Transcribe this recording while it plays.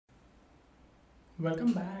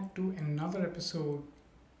Welcome back to another episode.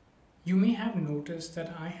 You may have noticed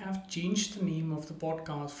that I have changed the name of the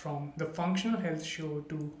podcast from the Functional Health Show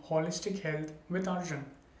to Holistic Health with Arjun.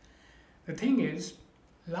 The thing is,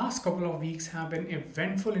 last couple of weeks have been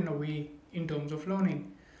eventful in a way in terms of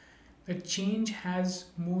learning. The change has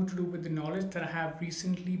more to do with the knowledge that I have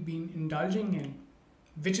recently been indulging in,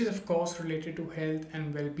 which is of course related to health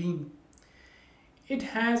and well-being. It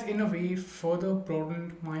has, in a way, further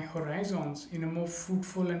broadened my horizons in a more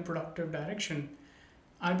fruitful and productive direction.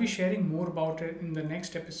 I'll be sharing more about it in the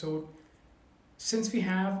next episode since we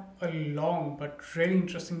have a long but really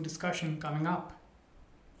interesting discussion coming up.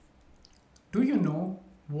 Do you know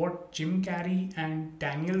what Jim Carrey and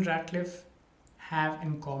Daniel Radcliffe have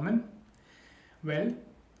in common? Well,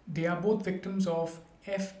 they are both victims of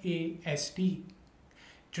FASD.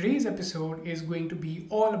 Today's episode is going to be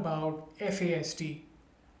all about FASD.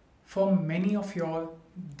 For many of y'all,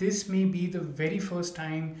 this may be the very first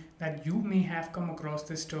time that you may have come across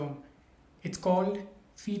this term. It's called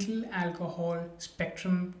Fetal Alcohol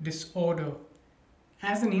Spectrum Disorder.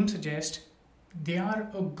 As the name suggests, they are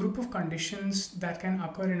a group of conditions that can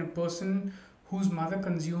occur in a person whose mother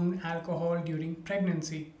consumed alcohol during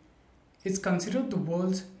pregnancy. It's considered the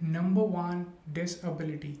world's number one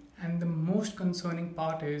disability, and the most concerning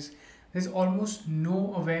part is there's almost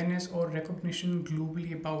no awareness or recognition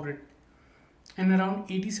globally about it. And around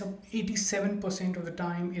 87% of the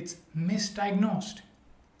time, it's misdiagnosed.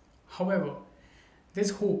 However,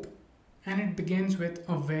 there's hope, and it begins with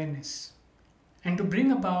awareness. And to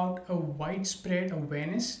bring about a widespread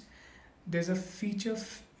awareness, there's a feature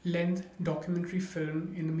length documentary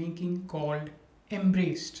film in the making called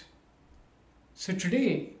Embraced. So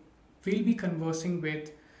today, we'll be conversing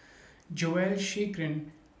with Joel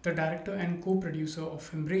Chagrin, the director and co-producer of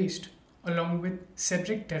Embraced, along with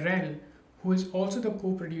Cedrick, who is also the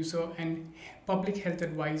co-producer and public health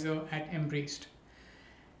advisor at Embraced.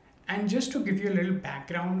 And just to give you a little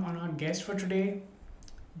background on our guest for today,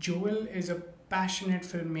 Joel is a passionate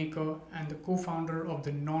filmmaker and the co-founder of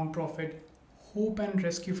the non-profit Hope and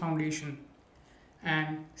Rescue Foundation.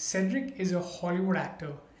 And Cedric is a Hollywood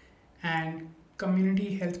actor and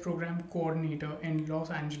community health program coordinator in Los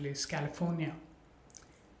Angeles, California.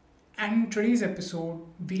 And in today's episode,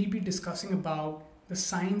 we'll be discussing about the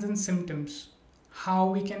signs and symptoms, how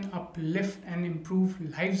we can uplift and improve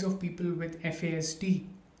lives of people with FASD.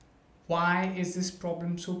 Why is this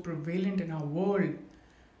problem so prevalent in our world?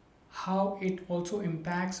 How it also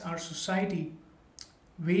impacts our society,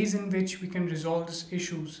 ways in which we can resolve these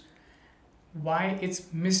issues, why it's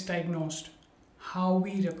misdiagnosed, how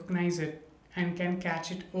we recognize it and can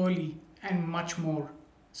catch it early, and much more.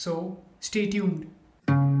 So, stay tuned.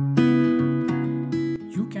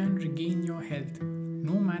 You can regain your health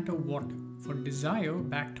no matter what, for desire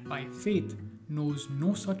backed by faith knows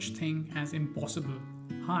no such thing as impossible.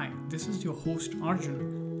 Hi, this is your host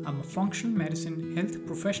Arjun. I'm a functional medicine health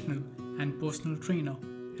professional and personal trainer,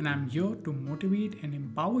 and I'm here to motivate and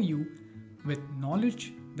empower you with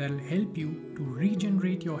knowledge that'll help you to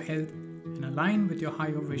regenerate your health and align with your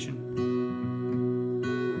higher vision.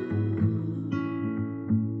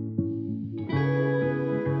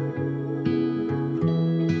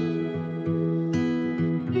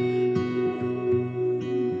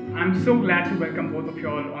 I'm so glad to welcome both of you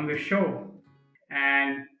all on the show.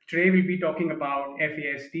 And today we'll be talking about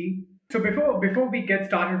FASD. So before we get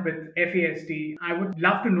started with FASD, I would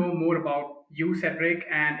love to know more about you, Cedric,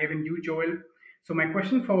 and even you, Joel. So my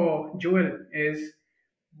question for Joel is,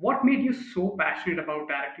 what made you so passionate about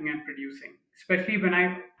directing and producing? Especially when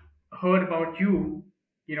I heard about you,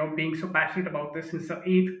 being so passionate about this since the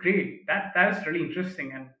eighth grade. That is really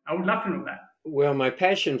interesting, and I would love to know that. Well, my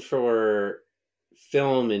passion for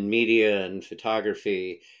film and media and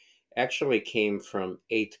photography actually came from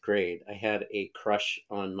eighth grade. I had a crush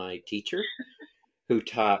on my teacher who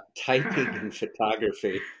taught typing and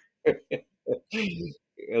photography.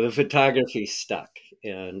 The photography stuck,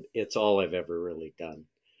 and it's all I've ever really done.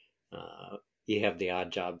 You have the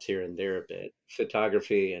odd jobs here and there, but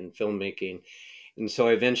photography and filmmaking. And so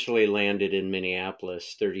I eventually landed in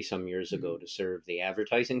Minneapolis 30 some years ago to serve the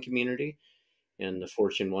advertising community and the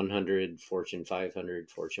Fortune 100, Fortune 500,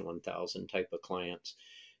 Fortune 1000 type of clients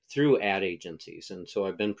through ad agencies. And so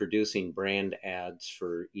I've been producing brand ads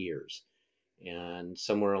for years. And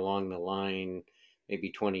somewhere along the line, maybe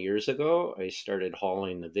 20 years ago, I started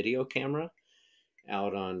hauling the video camera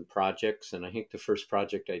out on projects. And I think the first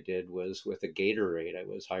project I did was with a Gatorade. I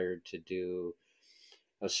was hired to do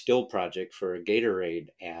a still project for a Gatorade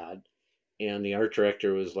ad. And the art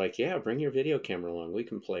director was like, yeah, bring your video camera along. We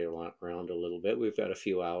can play around a little bit. We've got a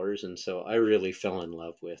few hours. And so I really fell in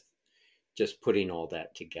love with just putting all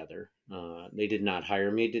that together. They did not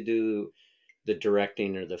hire me to do the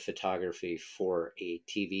directing or the photography for a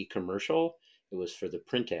TV commercial. It was for the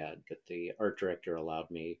print ad, but the art director allowed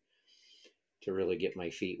me to really get my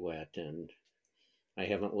feet wet, and I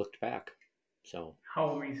haven't looked back. So,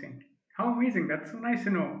 How amazing. How amazing. That's so nice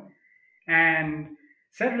to know. And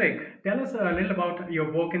Cedric, tell us a little about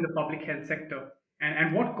your work in the public health sector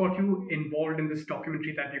and what got you involved in this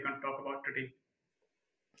documentary that you're going to talk about today.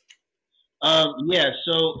 Yeah,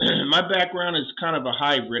 so my background is kind of a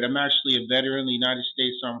hybrid. I'm actually a veteran of the United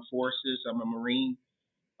States Armed Forces. I'm a Marine.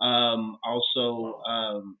 Also,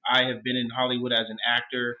 Wow. I have been in Hollywood as an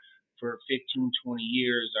actor for 15, 20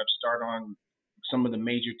 years. I've starred on some of the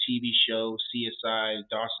major TV shows, CSI,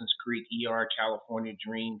 Dawson's Creek, ER, California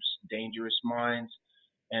Dreams, Dangerous Minds,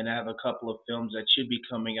 and I have a couple of films that should be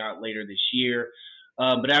coming out later this year.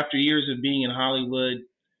 But after years of being in Hollywood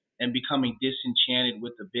and becoming disenchanted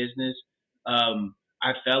with the business,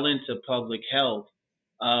 I fell into public health.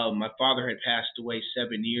 My father had passed away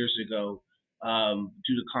 7 years ago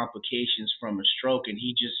due to complications from a stroke, and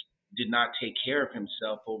he just did not take care of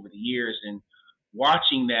himself over the years. And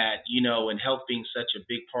watching that, and health being such a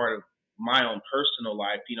big part of my own personal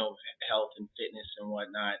life, health and fitness and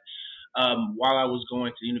whatnot. While I was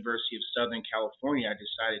going to the University of Southern California, I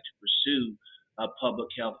decided to pursue public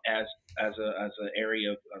health as an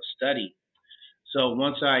area of study. So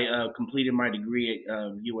once I completed my degree at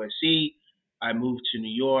USC, I moved to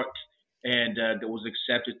New York and was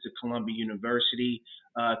accepted to Columbia University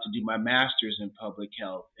to do my master's in public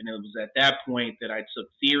health. And it was at that point that I took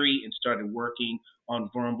theory and started working on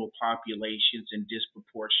vulnerable populations and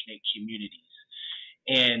disproportionate communities.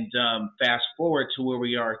 And fast forward to where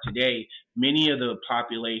we are today, many of the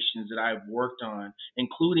populations that I've worked on,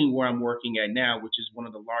 including where I'm working at now, which is one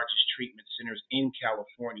of the largest treatment centers in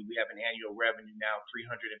California, we have an annual revenue now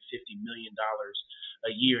 $350 million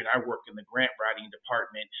a year, and I work in the grant writing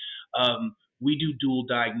department. We do dual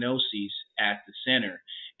diagnoses at the center,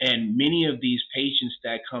 and many of these patients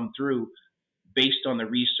that come through, based on the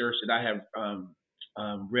research that I have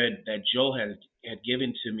read that Joel had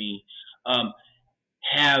given to me,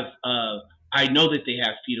 have I know that they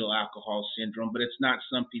have fetal alcohol syndrome, but it's not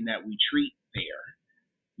something that we treat there,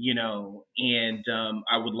 and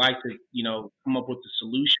I would like to, come up with a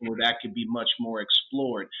solution where that could be much more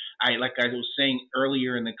explored. Like I was saying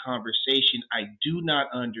earlier in the conversation, I do not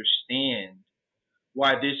understand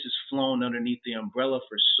why this has flown underneath the umbrella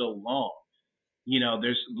for so long.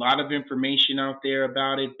 There's a lot of information out there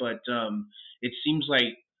about it, but it seems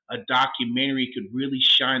like a documentary could really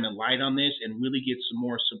shine a light on this and really get some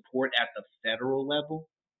more support at the federal level,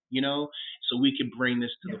 so we could bring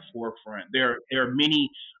this to the Yeah, forefront. There are many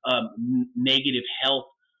negative health,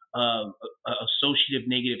 associative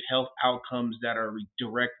negative health outcomes that are a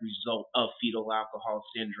direct result of fetal alcohol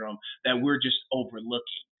syndrome that we're just overlooking,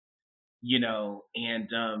 and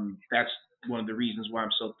that's one of the reasons why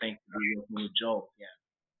I'm so thankful to be working with Joel. Yeah.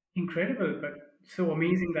 incredible, but so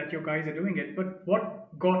amazing that you guys are doing it. But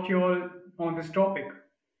what got you all on this topic?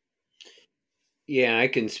 yeah, I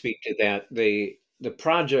can speak to that. The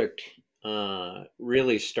project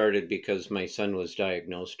really started because my son was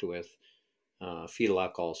diagnosed with fetal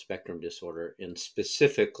alcohol spectrum disorder, and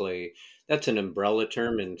specifically, that's an umbrella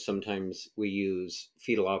term, and sometimes we use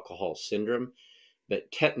fetal alcohol syndrome,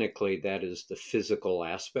 but technically, that is the physical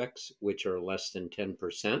aspects, which are less than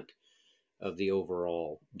 10% of the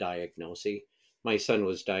overall diagnosis. My son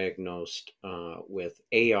was diagnosed with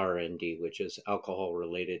ARND, which is alcohol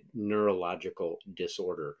related neurological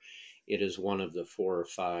disorder. It is one of the 4 or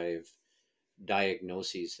 5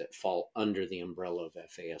 diagnoses that fall under the umbrella of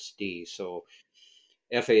FASD. So,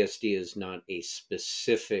 FASD is not a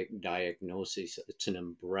specific diagnosis, it's an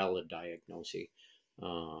umbrella diagnosis.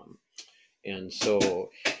 Um, and so,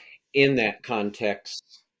 in that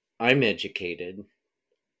context, I'm educated.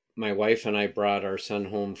 My wife and I brought our son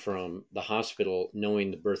home from the hospital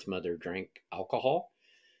knowing the birth mother drank alcohol.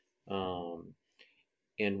 Um,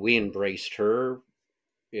 and we embraced her.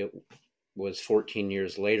 It was 14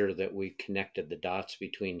 years later that we connected the dots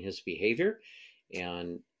between his behavior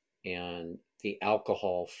and the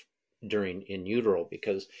alcohol during in utero,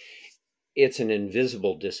 because it's an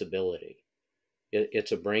invisible disability.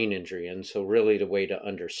 It's a brain injury, and so really the way to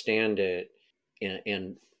understand it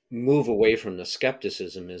and move away from the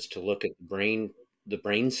skepticism is to look at the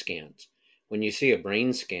brain scans. When you see a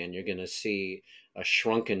brain scan, you're going to see a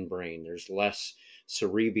shrunken brain. There's less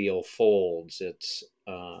cerebral folds.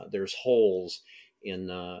 There's holes in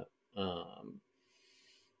the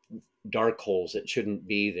dark holes that shouldn't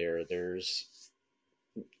be there. There's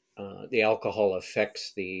the alcohol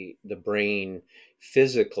affects the brain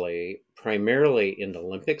physically, primarily in the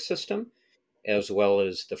limbic system as well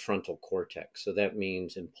as the frontal cortex. So that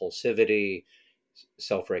means impulsivity,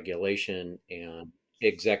 self-regulation, and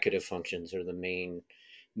executive functions are the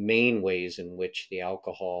main ways in which the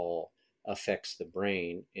alcohol affects the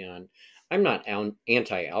brain. And I'm not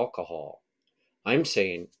anti-alcohol. I'm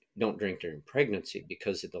saying don't drink during pregnancy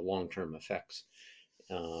because of the long-term effects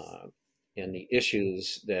uh, and the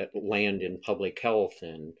issues that land in public health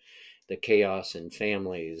and the chaos in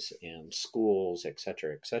families and schools, et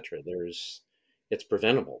cetera, et cetera. It's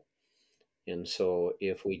preventable. And so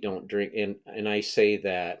if we don't drink, and I say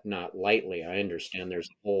that not lightly, I understand there's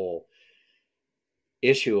a whole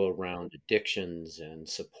issue around addictions and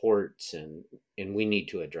supports, and we need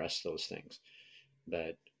to address those things.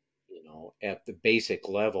 But at the basic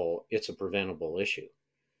level, it's a preventable issue.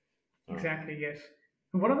 Exactly, yes.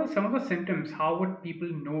 What are some of the symptoms? How would people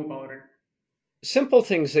know about it? Simple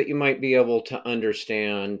things that you might be able to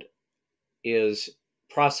understand is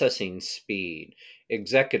processing speed,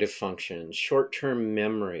 executive functions, short term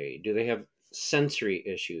memory. Do they have sensory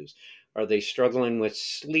issues? Are they struggling with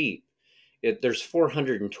sleep? There's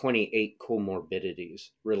 428 comorbidities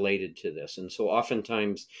related to this. And so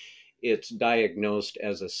oftentimes it's diagnosed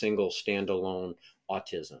as a single standalone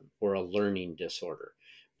autism or a learning disorder.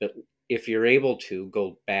 But if you're able to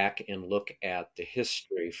go back and look at the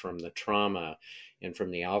history from the trauma and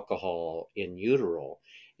from the alcohol in utero,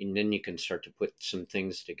 and then you can start to put some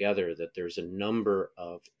things together that there's a number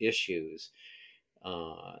of issues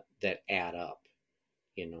that add up.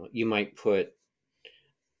 You might put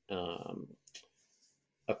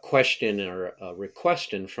a question or a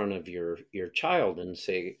request in front of your child and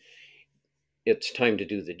say, it's time to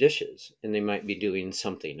do the dishes. And they might be doing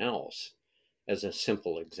something else as a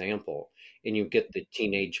simple example. And you get the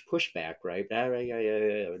teenage pushback, right?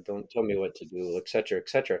 Don't tell me what to do, et cetera, et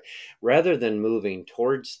cetera. Rather than moving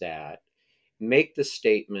towards that, make the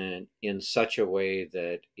statement in such a way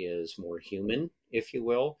that is more human, if you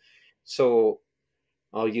will. So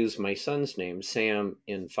I'll use my son's name, Sam,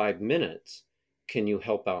 in 5 minutes. Can you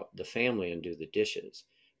help out the family and do the dishes?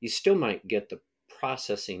 You still might get the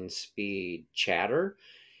processing speed chatter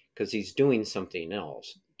because he's doing something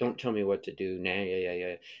else. Don't tell me what to do. Nah,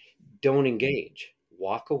 yeah. Don't engage.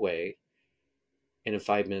 Walk away. And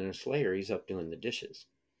 5 minutes later, he's up doing the dishes.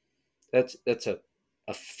 That's a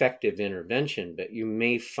effective intervention, but you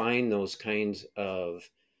may find those kinds of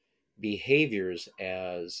behaviors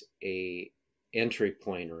as a entry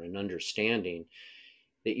point or an understanding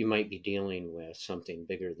that you might be dealing with something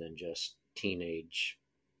bigger than just teenage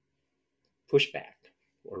pushback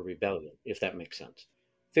or rebellion, if that makes sense.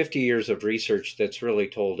 50 years of research that's really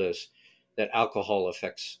told us that alcohol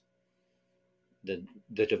affects the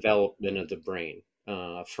development of the brain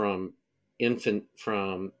from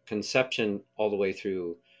conception all the way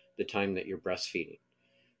through the time that you're breastfeeding.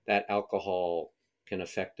 That alcohol can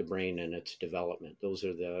affect the brain and its development. Those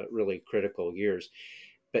are the really critical years.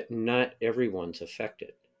 But not everyone's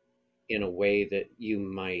affected in a way that you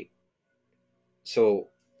might. So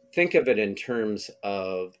think of it in terms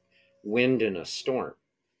of wind in a storm.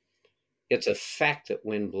 It's a fact that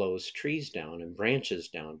wind blows trees down and branches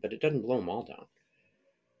down, but it doesn't blow them all down,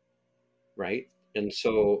 right? And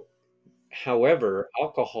so, however,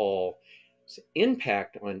 alcohol's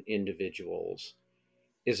impact on individuals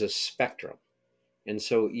is a spectrum. And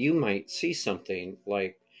so you might see something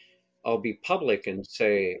like, I'll be public and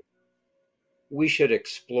say, we should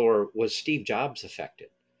explore, was Steve Jobs affected?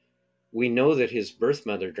 We know that his birth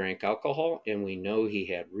mother drank alcohol, and we know he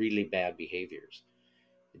had really bad behaviors.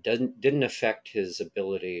 It didn't affect his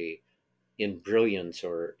ability in brilliance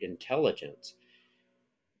or intelligence,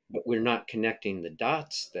 but we're not connecting the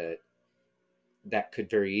dots that could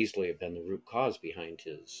very easily have been the root cause behind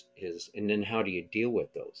his. And then how do you deal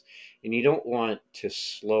with those? And you don't want to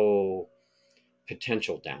slow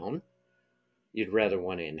potential down. You'd rather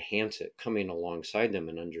want to enhance it, coming alongside them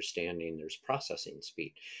and understanding there's processing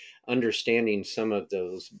speed, understanding some of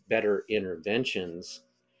those better interventions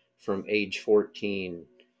from age 14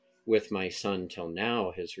 with my son till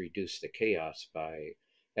now has reduced the chaos by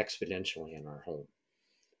exponentially in our home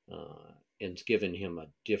and given him a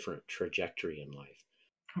different trajectory in life.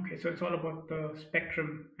 Okay, so it's all about the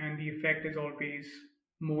spectrum, and the effect is always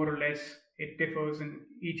more or less, it differs in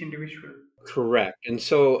each individual. Correct. And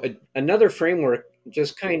so another framework,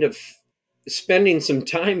 just kind of spending some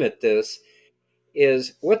time at this,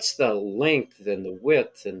 is what's the length and the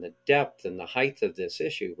width and the depth and the height of this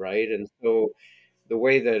issue, right? And so the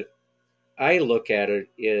way that I look at it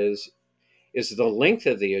is the length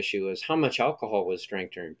of the issue is how much alcohol was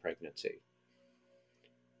drank during pregnancy,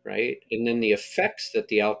 right? And then the effects that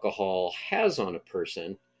the alcohol has on a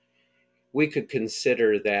person we could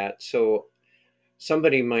consider that. So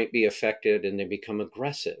somebody might be affected and they become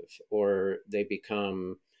aggressive, or they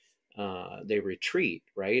retreat,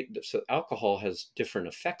 right? So alcohol has different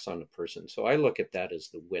effects on a person. So I look at that as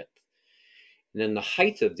the width. And then the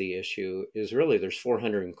height of the issue is really there's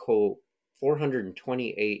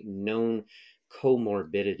 428 known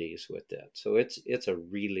comorbidities with that. So it's a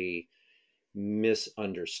really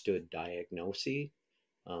misunderstood diagnosis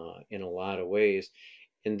in a lot of ways.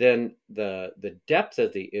 And then the depth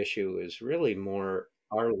of the issue is really more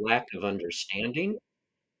our lack of understanding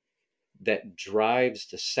that drives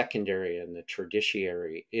the secondary and the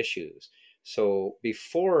tertiary issues. So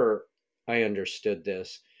before I understood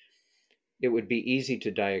this, it would be easy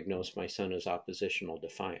to diagnose my son as oppositional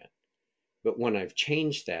defiant. But when I've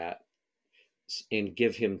changed that and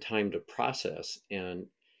give him time to process and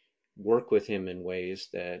work with him in ways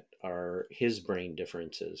that are his brain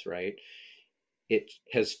differences, right? It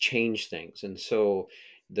has changed things. And so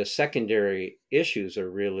the secondary issues are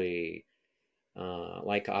really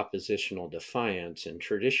like oppositional defiance, and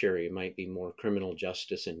tertiary might be more criminal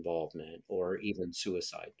justice involvement or even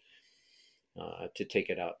suicide, to take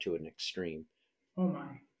it out to an extreme. Oh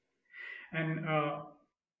my. And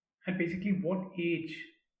at basically what age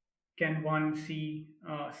can one see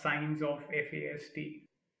signs of FASD?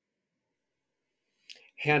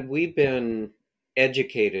 Had we been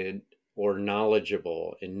educated or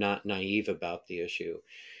knowledgeable and not naive about the issue,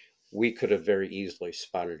 we could have very easily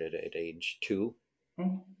spotted it at age 2,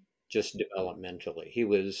 Oh, just developmentally. He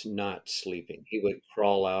was not sleeping. He would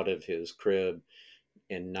crawl out of his crib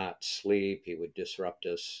and not sleep. He would disrupt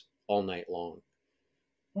us all night long.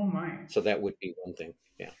 oh my. So that would be one thing.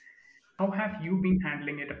 Yeah. How have you been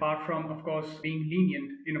handling it apart from, of course, being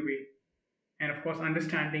lenient in a way? And of course,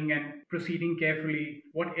 understanding and proceeding carefully,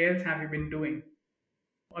 what else have you been doing?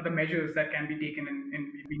 Other measures that can be taken, and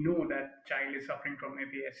we know that child is suffering from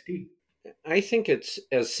FASD. I think it's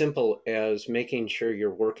as simple as making sure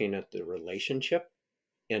you're working at the relationship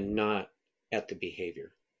and not at the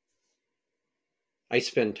behavior. I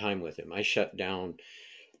spend time with him. I shut down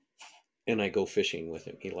and I go fishing with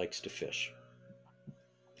him. He likes to fish.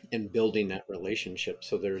 And building that relationship,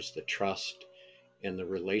 so there's the trust and the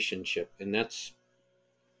relationship, and that's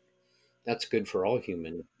good for all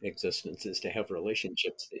human existence, is to have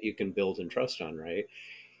relationships that you can build and trust on, right?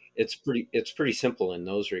 It's pretty simple in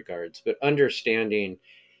those regards, but understanding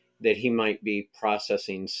that he might be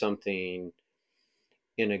processing something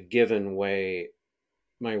in a given way.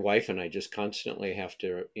 My wife and I just constantly have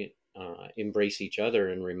to embrace each other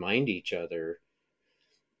and remind each other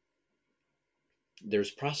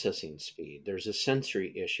there's processing speed, there's a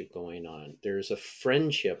sensory issue going on, there's a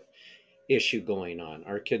friendship issue going on.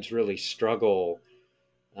 Our kids really struggle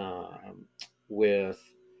with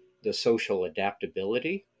the social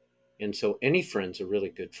adaptability. And so any friend's a really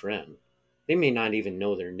good friend. They may not even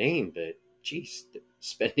know their name, but geez,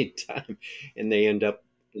 spending time, and they end up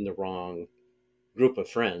in the wrong group of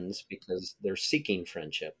friends because they're seeking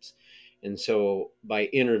friendships. And so by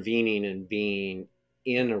intervening and being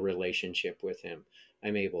in a relationship with him,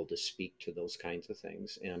 I'm able to speak to those kinds of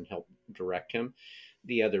things and help direct him.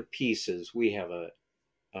 The other piece is we have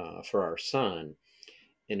for our son,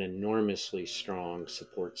 an enormously strong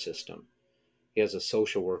support system. He has a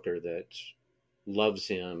social worker that loves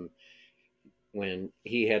him. When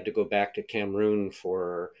he had to go back to Cameroon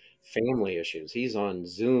for family issues, he's on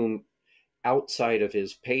Zoom outside of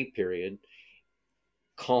his pay period,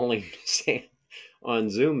 calling Sam on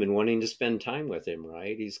Zoom and wanting to spend time with him,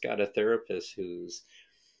 right? He's got a therapist who's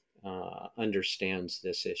understands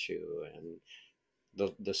this issue, and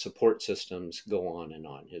the support systems go on and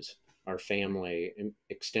on. Our family,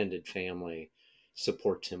 extended family,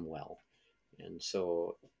 supports him well. And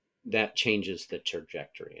so that changes the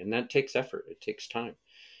trajectory, and that takes effort. It takes time.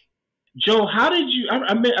 Joe, how did you?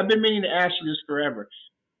 I've been meaning to ask you this forever.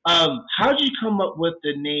 How did you come up with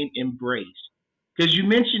the name Embrace? Because you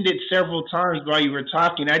mentioned it several times while you were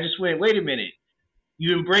talking. I just went, wait a minute.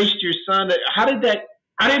 You embraced your son. How did that?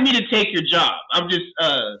 I didn't mean to take your job. I'm just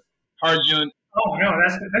Harjun. Oh no,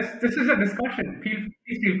 that's this is a discussion. Please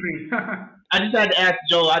feel free. I just had to ask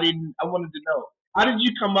Joe. I didn't. I wanted to know. How did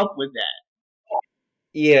you come up with that?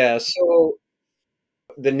 Yeah, so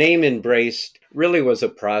the name Embraced really was a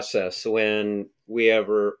process. When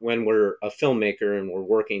we're a filmmaker and we're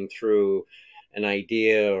working through an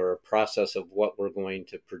idea or a process of what we're going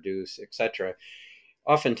to produce, etc.,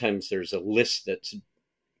 oftentimes there's a list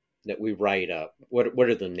that we write up. What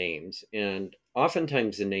are the names? And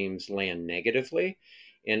oftentimes the names land negatively,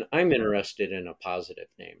 and I'm interested in a positive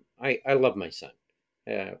name. I love my son.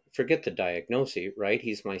 Forget the diagnosis, right?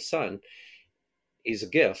 He's my son. He's a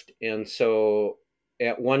gift. And so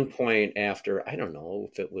at one point, after, I don't know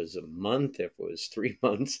if it was a month, if it was 3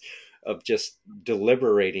 months of just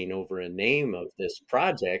deliberating over a name of this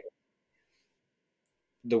project,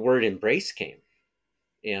 the word embrace came.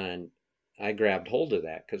 And I grabbed hold of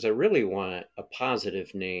that because I really want a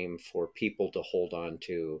positive name for people to hold on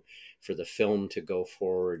to, for the film to go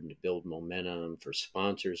forward and to build momentum, for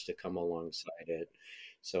sponsors to come alongside it.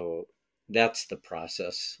 So that's the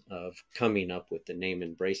process of coming up with the name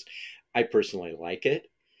Embrace. I personally like it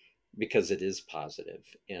because it is positive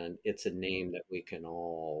and it's a name that we can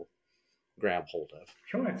all grab hold of.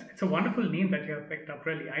 Sure, it's a wonderful name that you have picked up.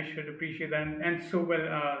 Really, I should appreciate that. And so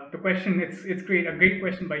well, the question it's great, a great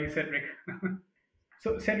question by you, Cedric.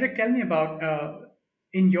 So, Cedric, tell me about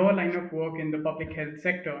in your line of work in the public health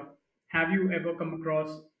sector. Have you ever come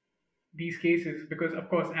across these cases? Because, of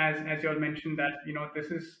course, as you all mentioned, that this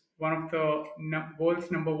is one of the world's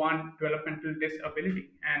number one developmental disability,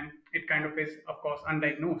 and it kind of is, of course,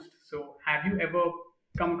 undiagnosed. So, have you ever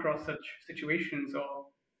come across such situations or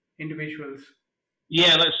individuals?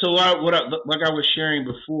 Yeah, like I was sharing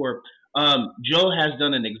before, Joe has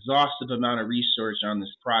done an exhaustive amount of research on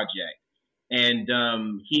this project, and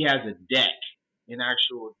he has a deck, an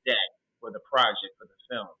actual deck for the project for the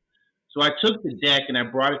film. So I took the deck and I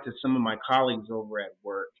brought it to some of my colleagues over at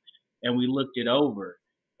work, and we looked it over,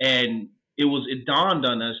 and it dawned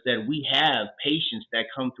on us that we have patients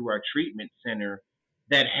that come through our treatment center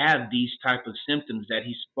that have these type of symptoms that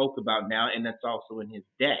he spoke about now, and that's also in his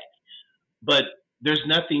deck. But there's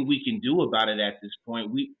nothing we can do about it at this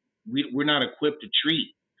point. We're not equipped to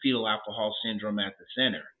treat fetal alcohol syndrome at the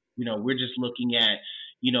center. We're just looking at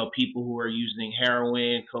people who are using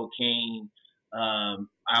heroin, cocaine,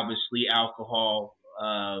 obviously alcohol,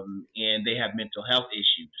 and they have mental health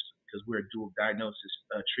issues because we're a dual diagnosis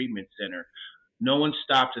treatment center. No one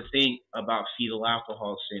stopped to think about fetal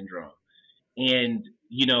alcohol syndrome. And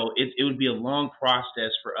it would be a long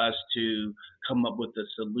process for us to come up with a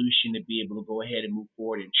solution to be able to go ahead and move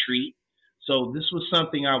forward and treat. So this was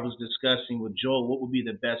something I was discussing with Joel. What would be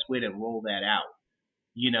the best way to roll that out?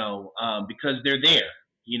 Because they're there,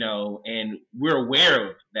 and we're aware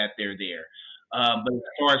of that they're there. But as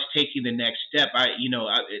far as taking the next step,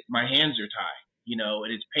 my hands are tied,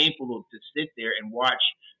 and it's painful to sit there and watch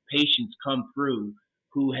patients come through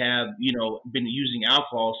who have, been using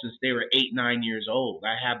alcohol since they were 8, 9 years old.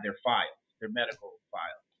 I have their files, their medical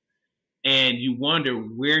files. And you wonder,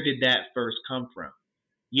 where did that first come from?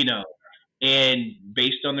 You know, and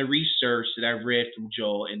based on the research that I've read from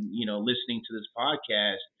Joel and, listening to this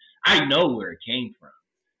podcast, I know where it came from,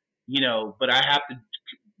 but I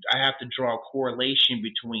have to draw a correlation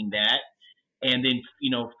between that and then,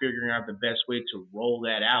 figuring out the best way to roll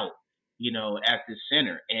that out, at the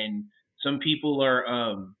center. And some people are,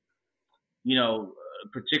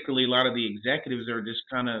 particularly a lot of the executives are just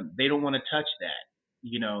kind of, they don't want to touch that,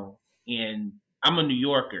 and I'm a New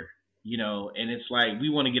Yorker, and it's like, we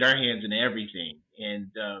want to get our hands in everything.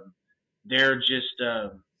 And they're just,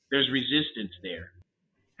 there's resistance there.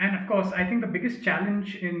 And of course, I think the biggest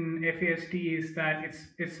challenge in FASD is that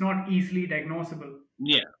it's not easily diagnosable.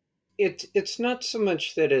 Yeah. It's not so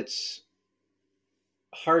much that it's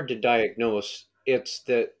hard to diagnose, it's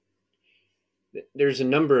that there's a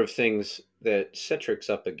number of things that Cedrick's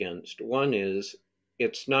up against. One is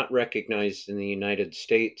it's not recognized in the United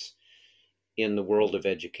States in the world of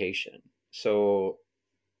education. So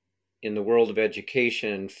in the world of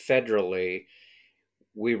education, federally,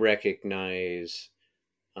 we recognize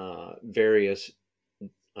various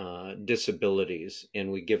disabilities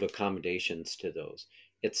and we give accommodations to those.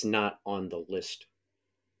 It's not on the list.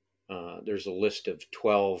 There's a list of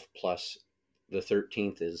 12 plus the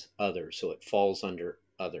 13th is other, so it falls under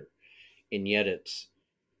other, and yet it's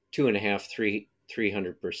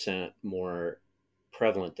 300% more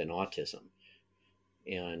prevalent than autism,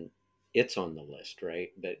 and it's on the list,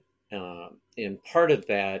 right? But and part of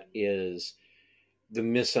that is the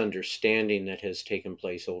misunderstanding that has taken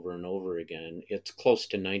place over and over again. It's close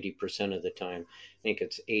to 90% of the time. I think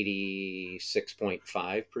it's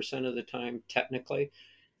 86.5% of the time, technically.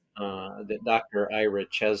 That Dr. Ira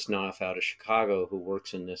Chesnoff out of Chicago, who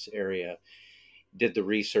works in this area, did the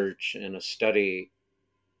research and a study,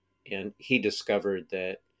 and he discovered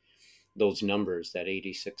that those numbers, that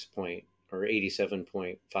 86 point or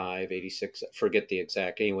 87.5, 86, forget the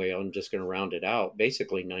exact, anyway, I'm just going to round it out.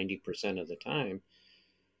 Basically 90% of the time,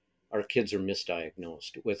 our kids are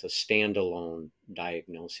misdiagnosed with a standalone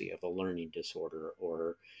diagnosis of a learning disorder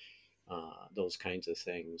or those kinds of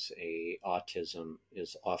things. Autism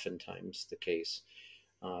is oftentimes the case.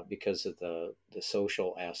 because of the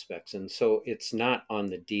social aspects. And so it's not on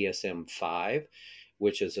the DSM-5,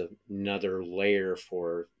 which is another layer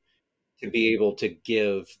for to be able to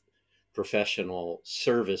give professional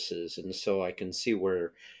services. And so I can see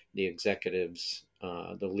where the executives,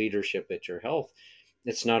 the leadership at your health,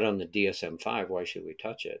 it's not on the DSM-5. Why should we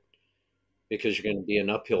touch it? Because you're going to be an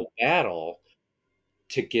uphill battle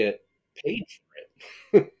to get paid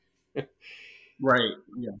for it. Right.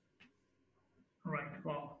 Yeah. Right.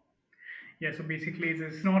 Wow. Yeah. So basically,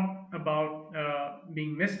 it's not about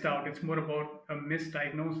being missed out. It's more about a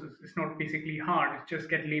misdiagnosis. It's not basically hard. It's just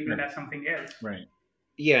get labeled Right. as something else. Right.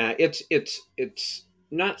 Yeah, it's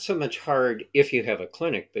not so much hard if you have a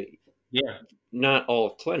clinic, but Yeah. not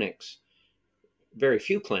all clinics, very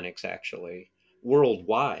few clinics actually,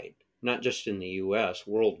 worldwide, not just in the US,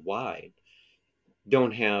 worldwide,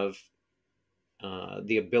 don't have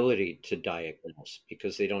the ability to diagnose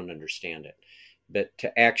because they don't understand it. But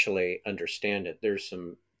to actually understand it, there's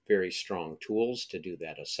some very strong tools to do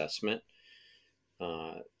that assessment,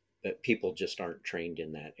 uh, but people just aren't trained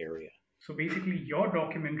in that area. So basically, your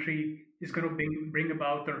documentary is going to bring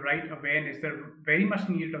about the right awareness, the very much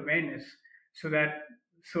needed awareness, so that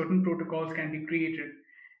certain protocols can be created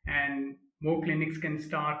and more clinics can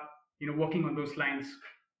start, working on those lines.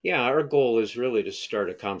 Yeah, our goal is really to start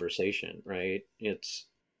a conversation, right?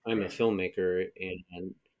 I'm a Right. filmmaker,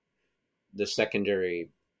 and the secondary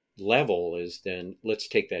level is then let's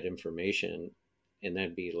take that information, and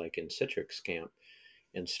that'd be like in Citrick's camp,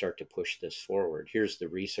 and start to push this forward. Here's the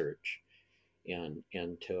research, and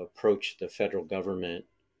to approach the federal government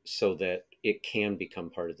so that it can become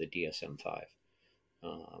part of the DSM-5,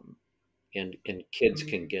 um, and kids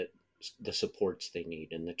can Amazing. get the supports they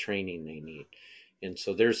need and the training they need. And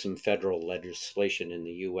so there's some federal legislation in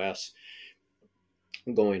the U.S.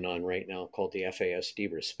 going on right now called the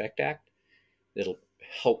FASD Respect Act that'll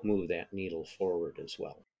help move that needle forward as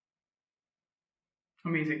well.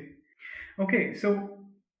 Amazing. Okay, so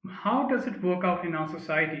how does it work out in our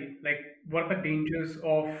society? Like, what are the dangers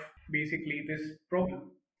of basically this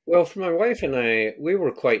problem? Well, for my wife and I, we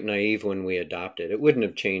were quite naive when we adopted. It wouldn't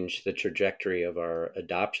have changed the trajectory of our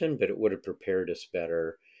adoption, but it would have prepared us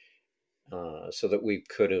better, so that we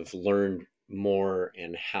could have learned more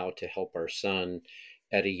and how to help our son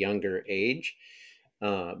at a younger age.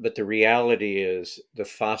 But the reality is, the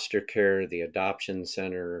foster care, the adoption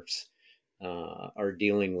centers are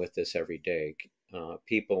dealing with this every day.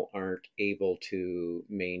 People aren't able to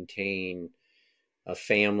maintain a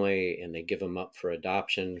family and they give them up for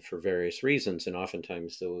adoption for various reasons. And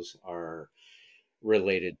oftentimes those are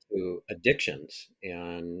related to addictions.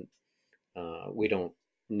 And we don't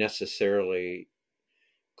necessarily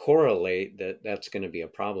correlate that that's going to be a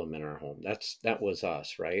problem in our home. That was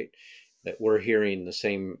us, right? That we're hearing the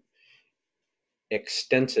same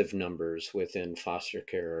extensive numbers within foster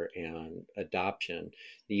care and adoption.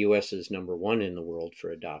 The US is number one in the world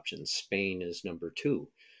for adoption. Spain is number two.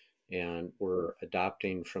 And we're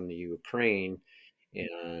adopting from the Ukraine,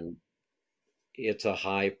 and it's a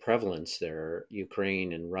high prevalence there,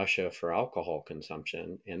 Ukraine and Russia, for alcohol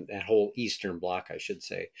consumption, and that whole Eastern Bloc, I should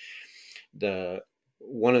say. The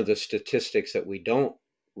One of the statistics that we don't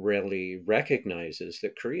really recognize is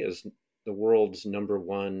that Korea is the world's number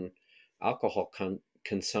one alcohol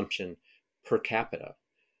consumption per capita,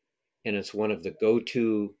 and it's one of the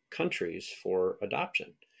go-to countries for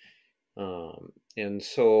adoption. And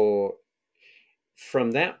so,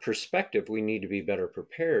 from that perspective, we need to be better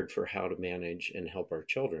prepared for how to manage and help our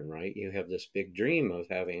children, right? You have this big dream of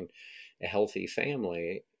having a healthy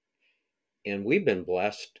family, and we've been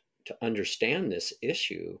blessed to understand this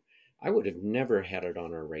issue. I would have never had it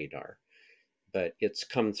on our radar, but it's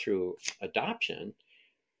come through adoption.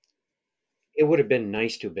 It would have been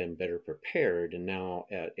nice to have been better prepared. And now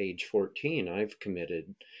at age 14,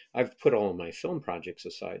 I've put all of my film projects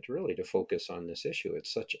aside to really to focus on this issue.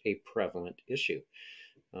 It's such a prevalent issue.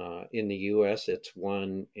 In the US, it's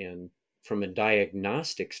one, and from a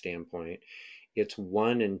diagnostic standpoint, it's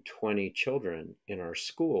 1 in 20 children in our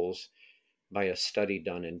schools by a study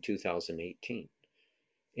done in 2018.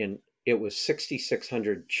 And it was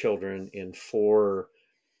 6,600 children in 4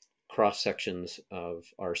 cross sections of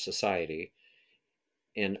our society.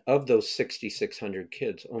 And of those 6,600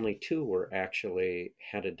 kids, only 2 were actually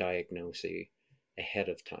had a diagnosis ahead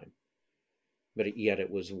of time. But yet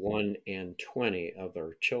it was 1 in 20 of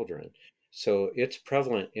our children. So it's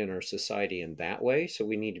prevalent in our society in that way. So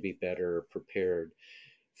we need to be better prepared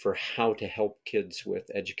for how to help kids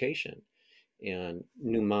with education. And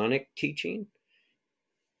mnemonic teaching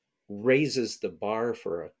raises the bar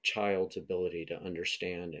for a child's ability to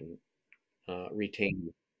understand and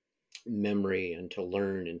retain memory and to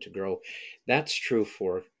learn and to grow. That's true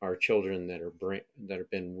for our children that that have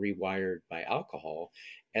been rewired by alcohol,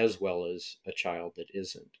 as well as a child that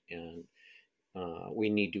isn't. And we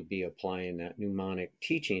need to be applying that mnemonic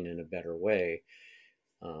teaching in a better way,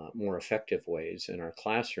 more effective ways in our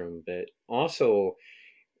classroom. But also,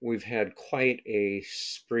 we've had quite a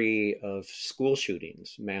spree of school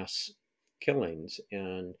shootings, mass killings,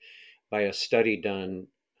 and by a study done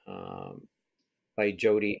by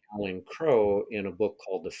Jody Allen Crow in a book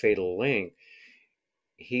called The Fatal Link,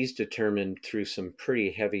 he's determined through some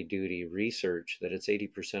pretty heavy duty research that it's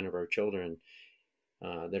 80% of our children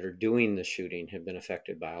that are doing the shooting have been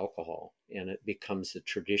affected by alcohol. And it becomes the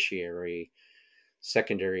tertiary,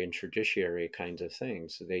 secondary, and tertiary kinds of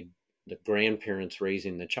things. So the grandparents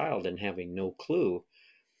raising the child and having no clue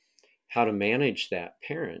how to manage that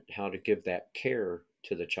parent, how to give that care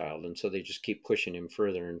to the child. And so they just keep pushing him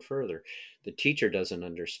further and further. The teacher doesn't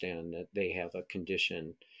understand that they have a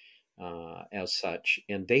condition as such,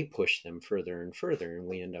 and they push them further and further. And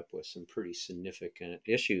we end up with some pretty significant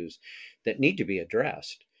issues that need to be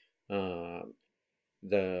addressed.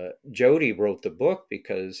 Jody wrote the book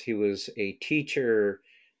because he was a teacher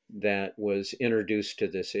that was introduced to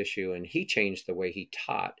this issue, and he changed the way he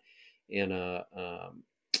taught in a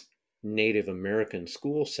Native American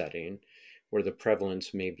school setting where the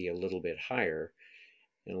prevalence may be a little bit higher.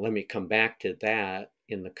 And let me come back to that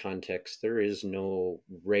in the context there is no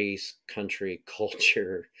race, country,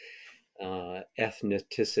 culture,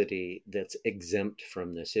 ethnicity that's exempt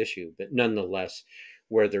from this issue. But nonetheless,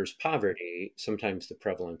 where there's poverty, sometimes the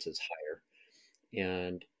prevalence is higher.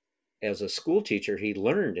 And as a school teacher, he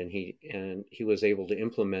learned and he was able to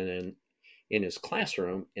implement in his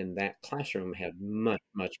classroom, and that classroom had much,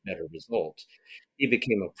 much better results. He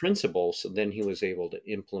became a principal, so then he was able to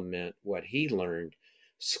implement what he learned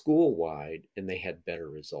school-wide, and they had better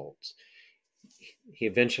results. He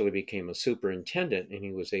eventually became a superintendent, and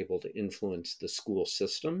he was able to influence the school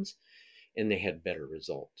systems, and they had better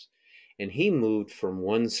results. And he moved from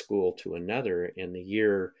one school to another, and the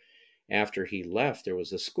year after he left, there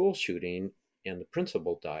was a school shooting, and the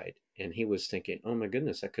principal died. And he was thinking, oh my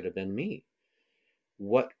goodness, that could have been me.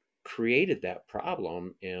 What created that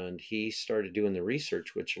problem? And he started doing the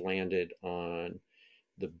research, which landed on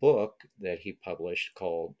the book that he published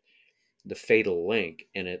called The Fatal Link.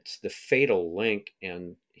 And it's the fatal link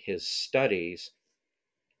and his studies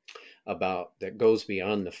about that goes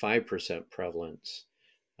beyond the 5% prevalence.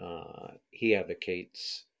 He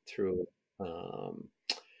advocates through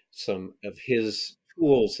some of his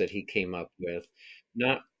tools that he came up with,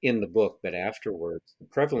 not in the book, but afterwards. The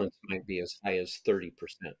prevalence might be as high as 30%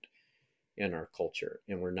 in our culture,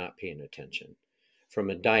 and we're not paying attention. From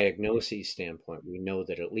a diagnosis standpoint, we know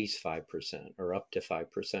that at least 5% or up to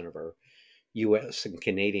 5% of our US and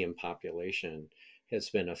Canadian population has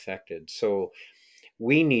been affected. So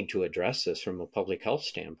we need to address this from a public health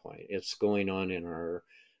standpoint. It's going on in our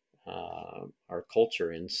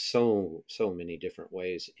culture in so many different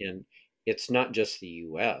ways, and it's not just the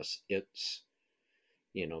U.S. It's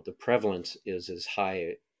the prevalence is as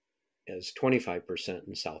high as 25%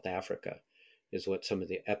 in South Africa, is what some of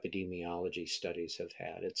the epidemiology studies have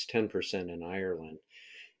had. It's 10% in Ireland.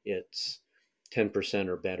 It's 10%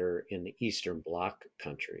 or better in the Eastern Bloc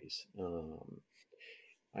countries.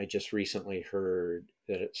 I just recently heard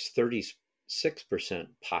that it's 36%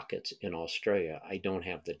 pockets in Australia. I don't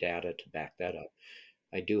have the data to back that up.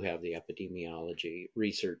 I do have the epidemiology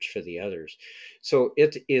research for the others. So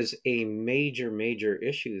it is a major, major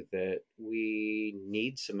issue that we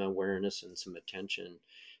need some awareness and some attention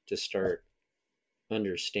to start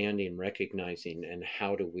understanding, recognizing, and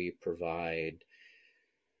how do we provide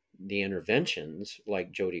the interventions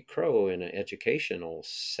like Jody Crow in an educational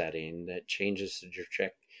setting that changes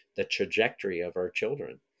the trajectory of our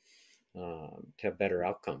children to have better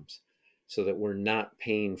outcomes, so that we're not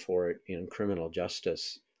paying for it in criminal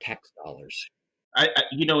justice tax dollars.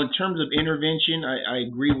 In terms of intervention, I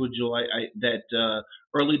agree with Joel. That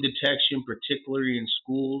early detection, particularly in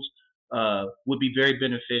schools, would be very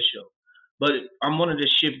beneficial. But I wanted to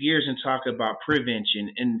shift gears and talk about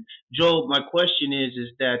prevention. And Joel, my question is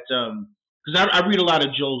that because I read a lot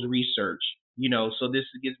of Joel's research, so this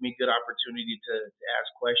gives me a good opportunity to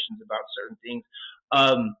ask questions about certain things.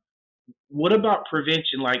 What about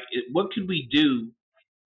prevention? Like, what could we do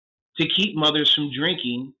to keep mothers from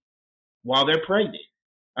drinking while they're pregnant?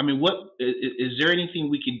 I mean, what is there anything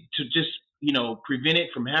we can to just prevent it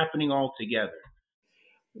from happening altogether?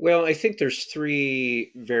 Well, I think there's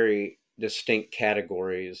three very distinct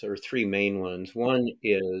categories, or three main ones. One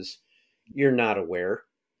is you're not aware.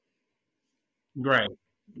 Right.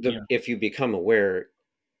 Yeah. If you become aware,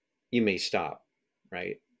 you may stop,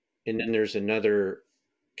 right? And then there's another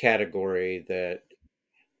category that,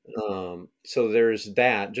 so there's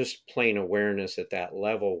that, just plain awareness at that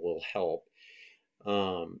level will help.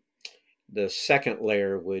 Um, the second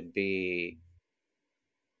layer would be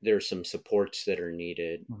there's some supports that are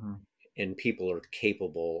needed, Mm-hmm. and people are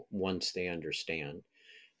capable once they understand.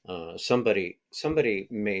 Somebody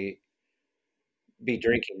may be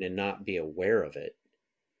drinking and not be aware of it,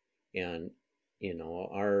 and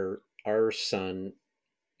our son,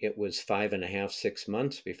 it was 5.5, 6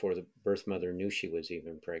 months before the birth mother knew she was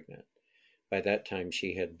even pregnant. By that time,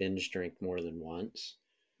 she had binge drank more than once.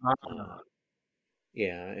 Uh,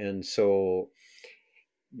 yeah, and so,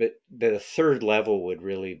 but the third level would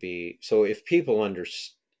really be, so if people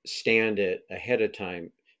understand it ahead of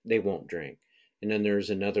time, they won't drink. And then there's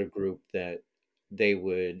another group that they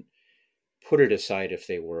would put it aside if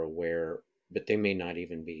they were aware, but they may not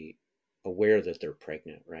even be aware that they're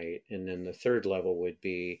pregnant, right? And then the third level would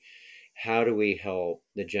be, how do we help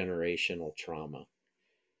the generational trauma?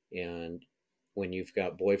 And when you've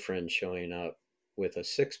got boyfriends showing up with a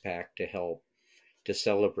six pack to help to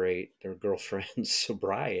celebrate their girlfriend's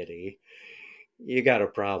sobriety, you got a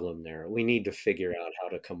problem there. We need to figure out how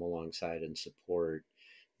to come alongside and support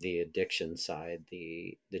the addiction side,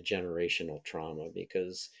 the generational trauma,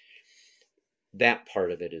 because that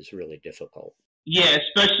part of it is really difficult. Yeah,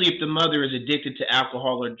 especially if the mother is addicted to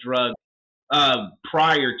alcohol or drugs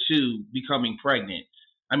prior to becoming pregnant.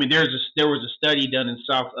 I mean, there was a study done in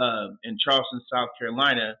Charleston, South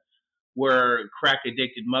Carolina, where crack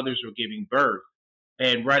addicted mothers were giving birth,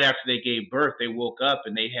 and right after they gave birth, they woke up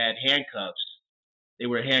and they had handcuffs. They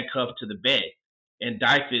were handcuffed to the bed. And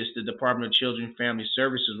DIFAS, the Department of Children and Family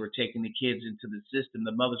Services, were taking the kids into the system.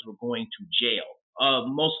 The mothers were going to jail.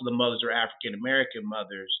 Most of the mothers are African American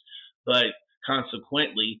mothers, but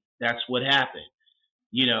consequently, that's what happened.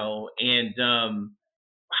 And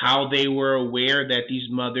how they were aware that these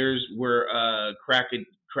mothers were crack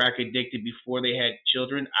addicted before they had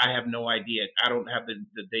children, I have no idea. I don't have the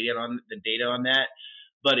data on that.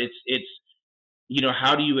 But it's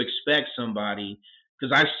how do you expect somebody,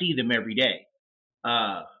 because I see them every day,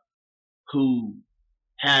 uh, who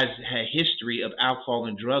has a history of alcohol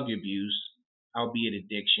and drug abuse, albeit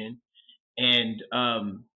addiction, and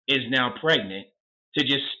is now pregnant, to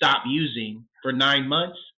just stop using for 9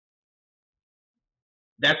 months?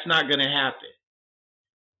 That's not going to happen.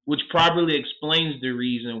 Which probably explains the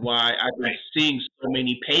reason why I've been seeing so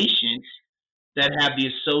many patients that have the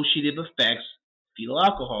associative effects of fetal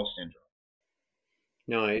alcohol syndrome.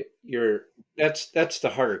 No, that's the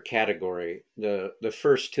harder category. The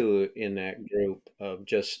first two in that group of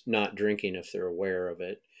just not drinking if they're aware of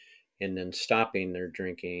it, and then stopping their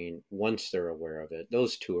drinking once they're aware of it.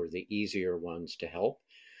 Those two are the easier ones to help.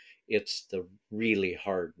 It's the really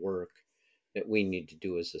hard work that we need to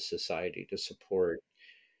do as a society to support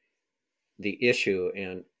the issue.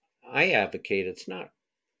 And I advocate it's not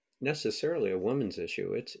necessarily a woman's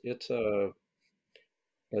issue. It's a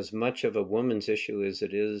as much of a woman's issue as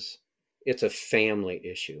it is, it's a family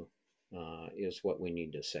issue, is what we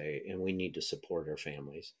need to say. And we need to support our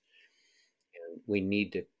families. And we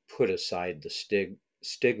need to put aside the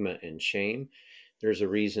stigma and shame. There's a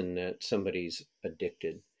reason that somebody's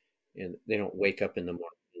addicted, and they don't wake up in the morning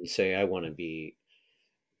and say, I want to be,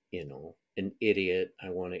 an idiot. I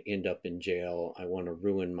want to end up in jail. I want to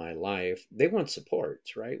ruin my life. They want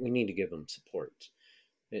supports, right? We need to give them supports.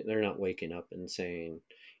 They're not waking up and saying,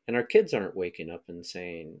 and our kids aren't waking up and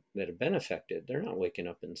saying, that have been affected, they're not waking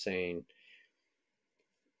up and saying,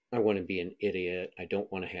 I want to be an idiot. I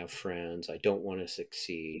don't want to have friends. I don't want to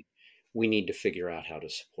succeed. We need to figure out how to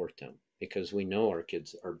support them, because we know our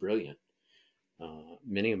kids are brilliant.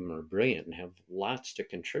 Many of them are brilliant and have lots to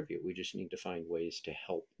contribute. We just need to find ways to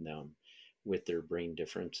help them with their brain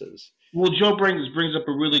differences. Well, Joe brings up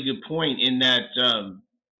a really good point, in that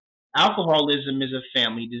alcoholism is a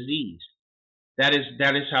family disease. That is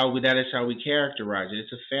how we characterize it.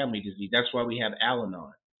 It's a family disease. That's why we have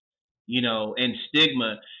Al-Anon. And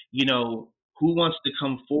stigma. Who wants to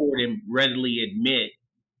come forward and readily admit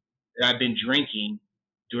that I've been drinking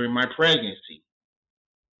during my pregnancy?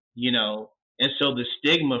 And so the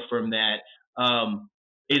stigma from that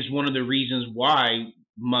is one of the reasons why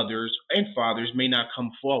mothers and fathers may not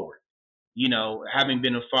come forward. Having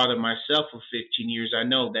been a father myself for 15 years, I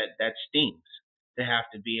know that stings to have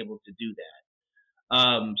to be able to do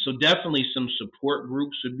that. So definitely some support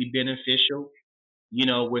groups would be beneficial,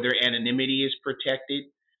 where their anonymity is protected,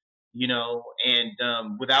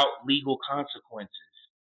 and without legal consequences.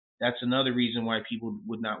 That's another reason why people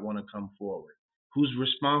would not want to come forward. Who's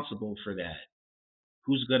responsible for that?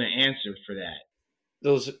 Who's going to answer for that?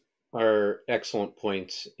 Those are excellent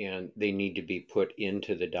points, and they need to be put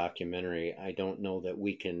into the documentary. I don't know that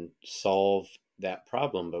we can solve that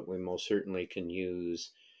problem, but we most certainly can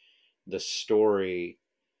use the story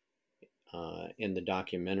in the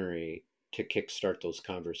documentary to kickstart those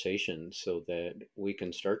conversations so that we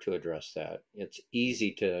can start to address that. It's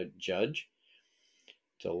easy to judge,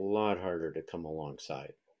 it's a lot harder to come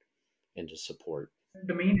alongside and to support.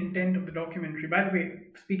 The main intent of the documentary. By the way,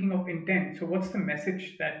 speaking of intent, so what's the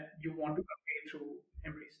message that you want to convey through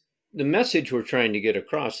Embrace? The message we're trying to get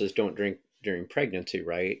across is don't drink during pregnancy,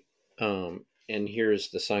 right? And here's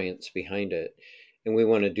the science behind it. And we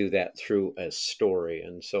want to do that through a story.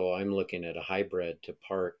 And so I'm looking at a hybrid to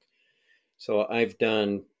park. So I've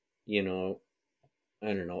done, you know,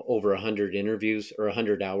 I don't know, over 100 interviews or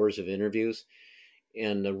 100 hours of interviews.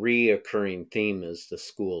 And the reoccurring theme is the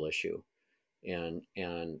school issue and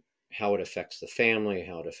how it affects the family,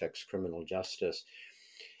 how it affects criminal justice.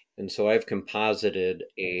 And so I've composited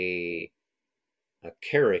a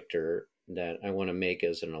character that I want to make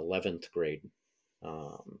as an 11th grade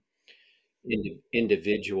um,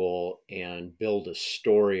 individual and build a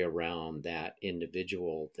story around that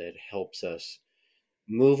individual that helps us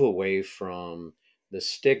move away from the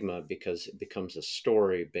stigma because it becomes a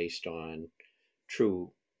story based on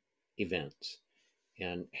true events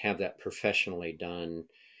and have that professionally done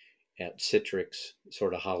at Cedrick's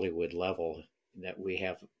sort of Hollywood level that we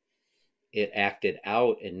have it acted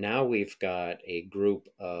out. And now we've got a group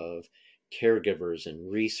of caregivers and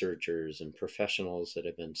researchers and professionals that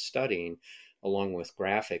have been studying along with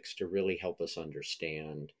graphics to really help us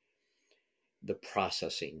understand the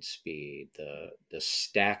processing speed, the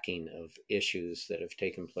stacking of issues that have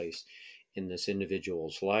taken place in this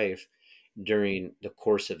individual's life during the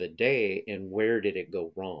course of a day and where did it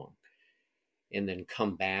go wrong, and then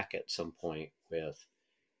come back at some point with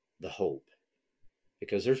the hope,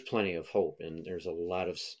 because there's plenty of hope and there's a lot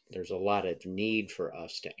of need for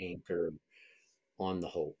us to anchor on the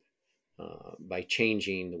hope by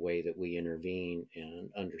changing the way that we intervene and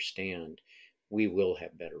understand we will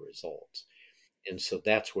have better results. And so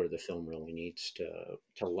that's where the film really needs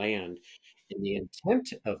to land. And the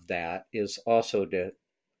intent of that is also to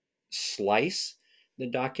slice the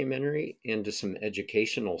documentary into some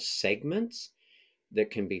educational segments that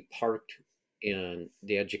can be parked in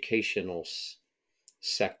the educational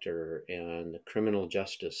sector and the criminal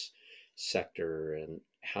justice sector and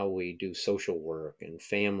how we do social work and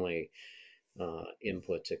family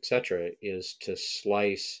inputs, etc., is to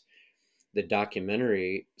slice the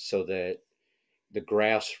documentary so that the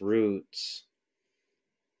grassroots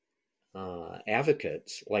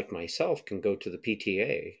advocates like myself can go to the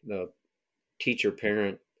PTA, the teacher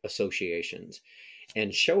parent associations,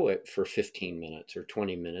 and show it for 15 minutes or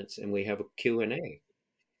 20 minutes, and we have a Q&A.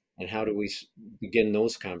 And how do we begin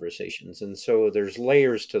those conversations? And so there's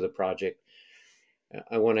layers to the project.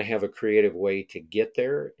 I want to have a creative way to get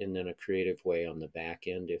there and then a creative way on the back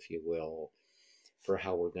end, if you will, for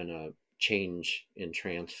how we're going to change and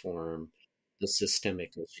transform the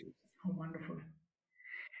systemic issues. Oh, wonderful.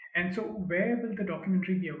 And so, where will the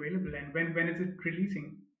documentary be available, and when is it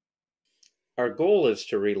releasing? Our goal is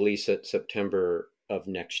to release it September of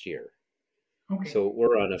next year. Okay. So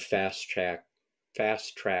we're on a fast track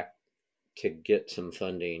to get some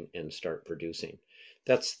funding and start producing.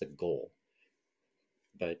 That's the goal.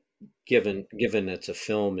 But given it's a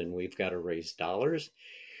film and we've got to raise dollars,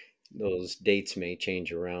 those dates may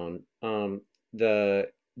change around.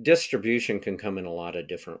 The distribution can come in a lot of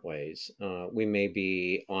different ways. We may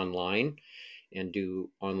be online and do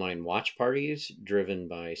online watch parties driven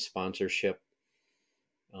by sponsorship,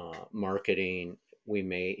 marketing. We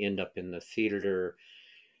may end up in the theater.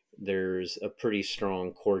 There's a pretty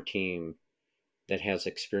strong core team that has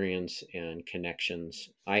experience and connections.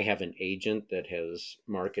 I have an agent that has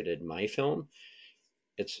marketed my film.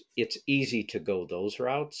 It's easy to go those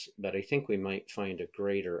routes, but I think we might find a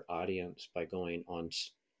greater audience by going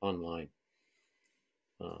online.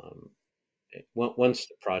 Um, Once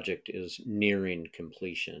the project is nearing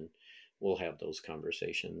completion, we'll have those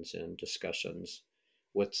conversations and discussions.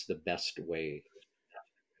 What's the best way?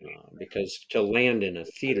 Because to land in a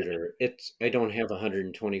theater, I don't have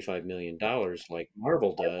 $125 million like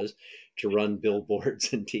Marvel does to run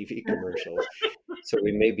billboards and TV commercials. So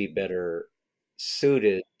we may be better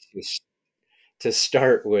suited to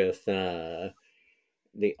start with the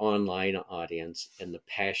online audience and the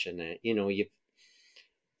passionate. You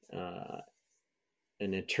uh,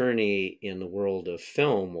 an attorney in the world of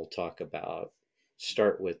film will talk about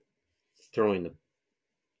start with throwing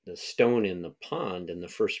the stone in the pond, and the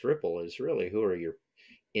first ripple is really who are your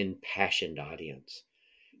impassioned audience.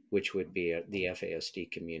 which would be the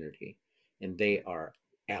FASD community. And they are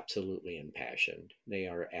absolutely impassioned. They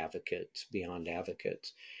are advocates beyond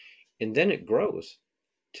advocates. And then it grows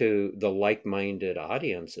to the like-minded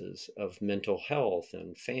audiences of mental health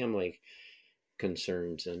and family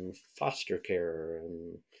concerns and foster care,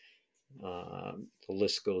 and the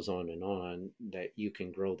list goes on, that you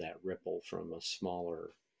can grow that ripple from a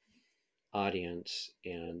smaller audience,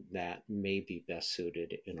 and that may be best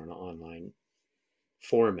suited in an online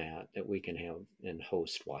format that we can have and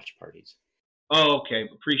host watch parties. Oh, okay.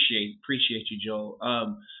 Appreciate you, Joel.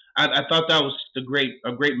 I thought that was a great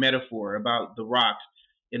metaphor about the rocks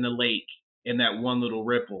in the lake and that one little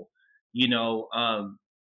ripple.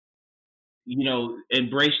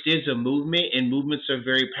 Embraced is a movement, and movements are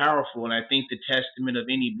very powerful. And I think the testament of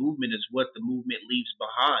any movement is what the movement leaves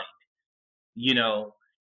behind.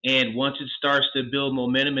 And once it starts to build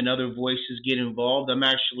momentum and other voices get involved, I'm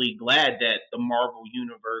actually glad that the Marvel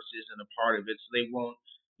universe isn't a part of it, so they won't,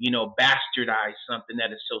 bastardize something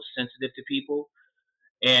that is so sensitive to people.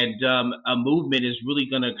 And a movement is really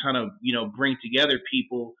going to kind of, bring together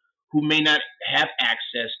people who may not have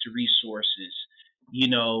access to resources,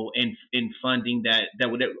 and funding that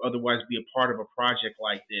would otherwise be a part of a project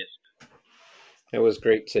like this. That was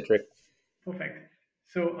great, Cedrick. Perfect.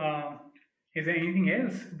 So, is there anything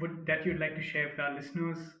else that you'd like to share with our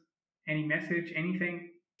listeners? Any message, anything?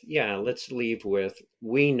 Yeah, let's leave with,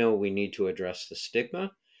 we know we need to address the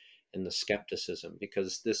stigma and the skepticism,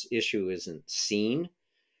 because this issue isn't seen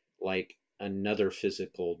like another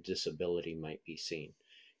physical disability might be seen.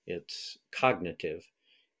 It's cognitive,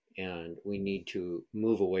 and we need to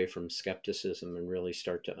move away from skepticism and really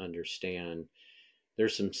start to understand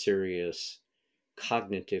there's some serious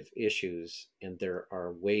cognitive issues, and there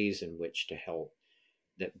are ways in which to help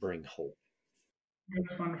that bring hope. That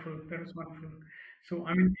was wonderful. That was wonderful. So,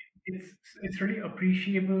 I mean, it's really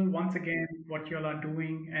appreciable once again what you all are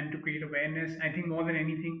doing and to create awareness. I think more than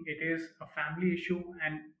anything, it is a family issue,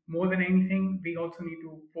 and more than anything, we also need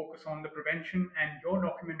to focus on the prevention. And your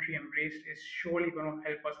documentary, Embraced, is surely going to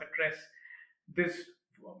help us address this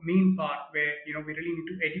main part where we really need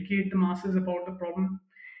to educate the masses about the problem,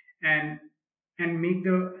 and make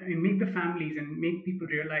the families and make people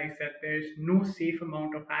realize that there's no safe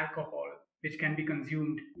amount of alcohol which can be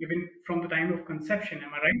consumed even from the time of conception.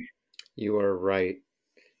 Am I right? You are right.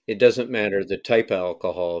 It doesn't matter the type of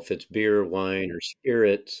alcohol, if it's beer, wine, or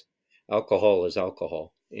spirits, alcohol is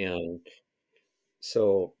alcohol. And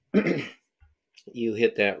so you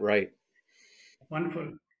hit that right.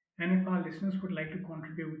 Wonderful. And if our listeners would like to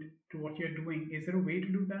contribute to what you're doing, is there a way to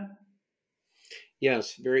do that?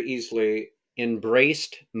 Yes, very easily.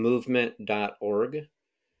 Embracedmovement.org.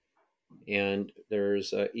 And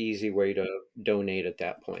there's an easy way to donate at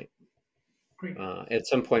that point. Great. At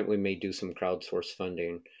some point, we may do some crowdsource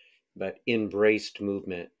funding, but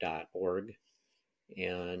embracedmovement.org.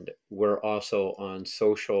 And we're also on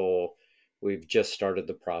social. We've just started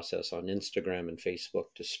the process on Instagram and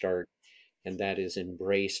Facebook to start, and that is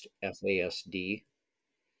Embraced FASD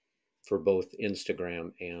for both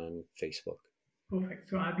Instagram and Facebook. Perfect.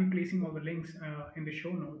 So I'll be placing all the links in the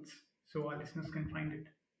show notes so our listeners can find it.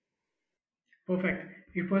 Perfect.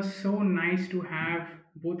 It was so nice to have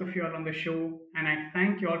both of you all on the show, and I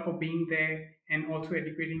thank you all for being there and also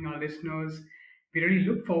educating our listeners. We really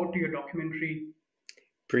look forward to your documentary.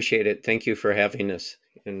 Appreciate it. Thank you for having us.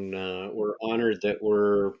 And we're honored that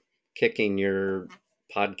we're kicking your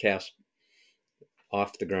podcast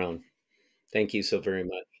off the ground. Thank you so very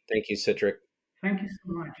much. Thank you, Cedrick. Thank you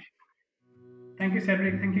so much. Thank you,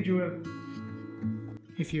 Cedrick. Thank you, Joel.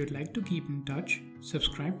 If you'd like to keep in touch,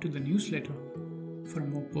 subscribe to the newsletter. For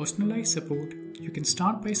more personalized support, you can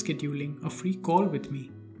start by scheduling a free call with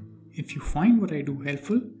me. If you find what I do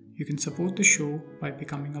helpful, you can support the show by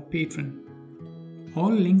becoming a patron.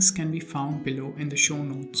 All links can be found below in the show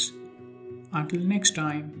notes. Until next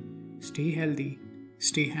time, stay healthy,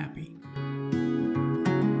 stay happy.